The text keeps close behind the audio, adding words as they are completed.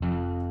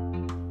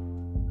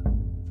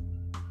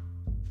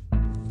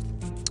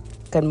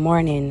Good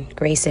morning.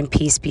 Grace and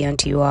peace be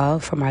unto you all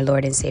from our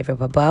Lord and Savior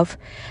above.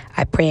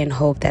 I pray and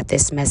hope that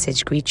this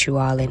message greets you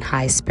all in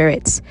high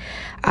spirits.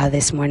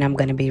 This morning I'm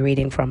going to be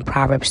reading from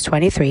Proverbs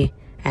 23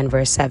 and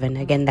verse 7.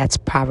 Again, that's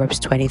Proverbs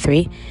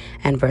 23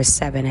 and verse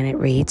 7, and it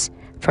reads,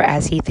 "For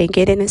as he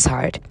thinketh in his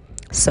heart,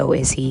 so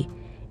is he.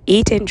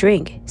 Eat and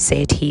drink,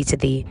 saith he to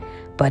thee,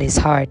 but his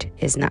heart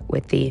is not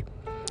with thee."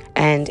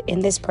 And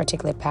in this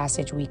particular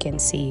passage, we can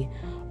see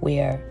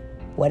where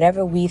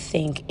whatever we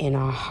think in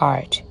our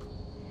heart,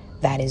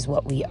 that is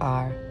what we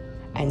are.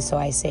 And so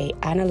I say,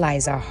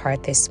 analyze our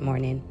heart this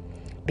morning,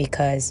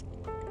 because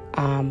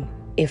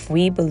if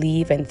we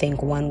believe and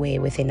think one way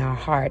within our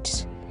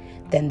hearts,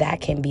 then that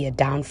can be a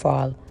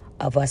downfall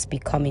of us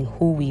becoming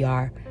who we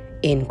are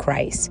in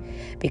Christ.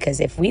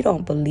 Because if we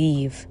don't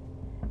believe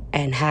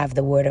and have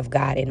the word of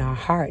God in our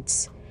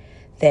hearts,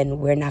 then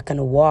we're not going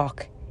to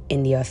walk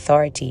in the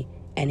authority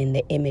and in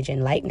the image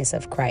and likeness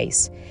of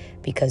Christ,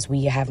 because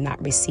we have not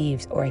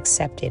received or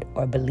accepted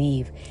or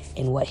believe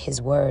in what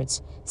his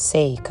words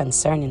say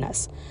concerning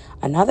us.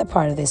 Another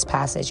part of this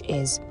passage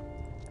is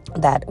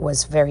that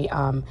was very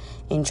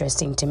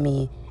interesting to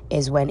me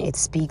is when it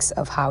speaks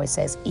of how it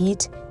says,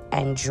 "Eat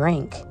and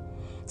drink,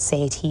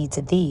 saith he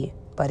to thee,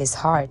 but his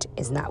heart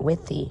is not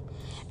with thee."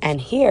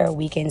 And here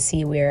we can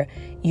see where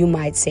you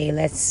might say,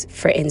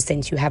 for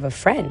instance, you have a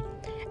friend,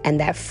 and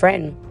that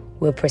friend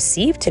will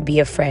perceive to be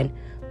a friend,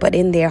 but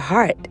in their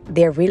heart,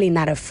 they're really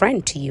not a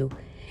friend to you.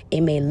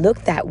 It may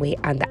look that way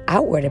on the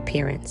outward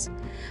appearance,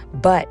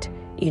 but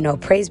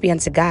praise be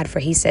unto God, for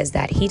he says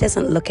that he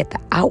doesn't look at the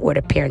outward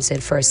appearance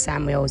in 1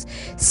 Samuel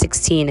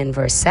 16 and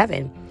verse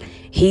 7.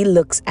 He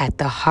looks at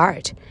the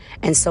heart.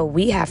 And so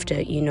we have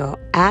to,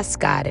 ask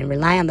God and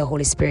rely on the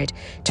Holy Spirit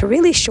to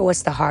really show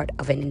us the heart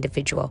of an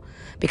individual,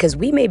 because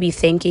we may be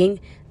thinking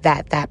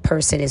that that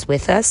person is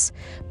with us,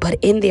 but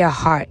in their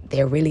heart,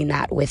 they're really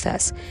not with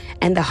us.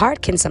 And the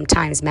heart can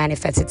sometimes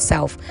manifest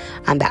itself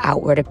on the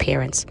outward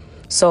appearance.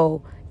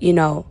 So,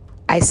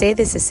 I say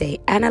this to say,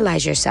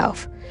 analyze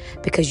yourself,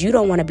 because you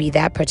don't want to be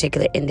that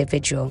particular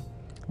individual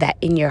that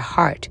in your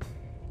heart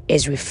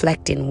is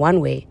reflecting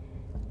one way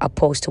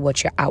opposed to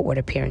what your outward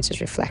appearance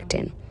is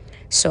reflecting.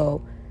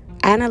 So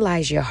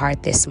analyze your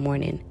heart this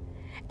morning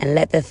and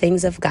let the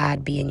things of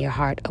God be in your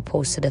heart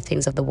opposed to the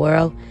things of the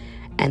world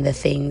and the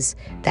things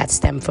that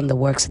stem from the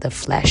works of the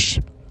flesh.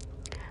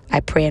 I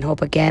pray and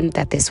hope again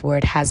that this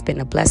word has been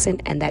a blessing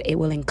and that it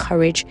will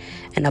encourage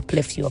and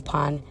uplift you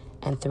upon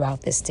and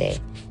throughout this day.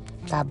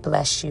 God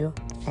bless you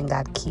and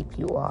God keep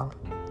you all.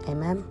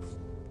 Amen.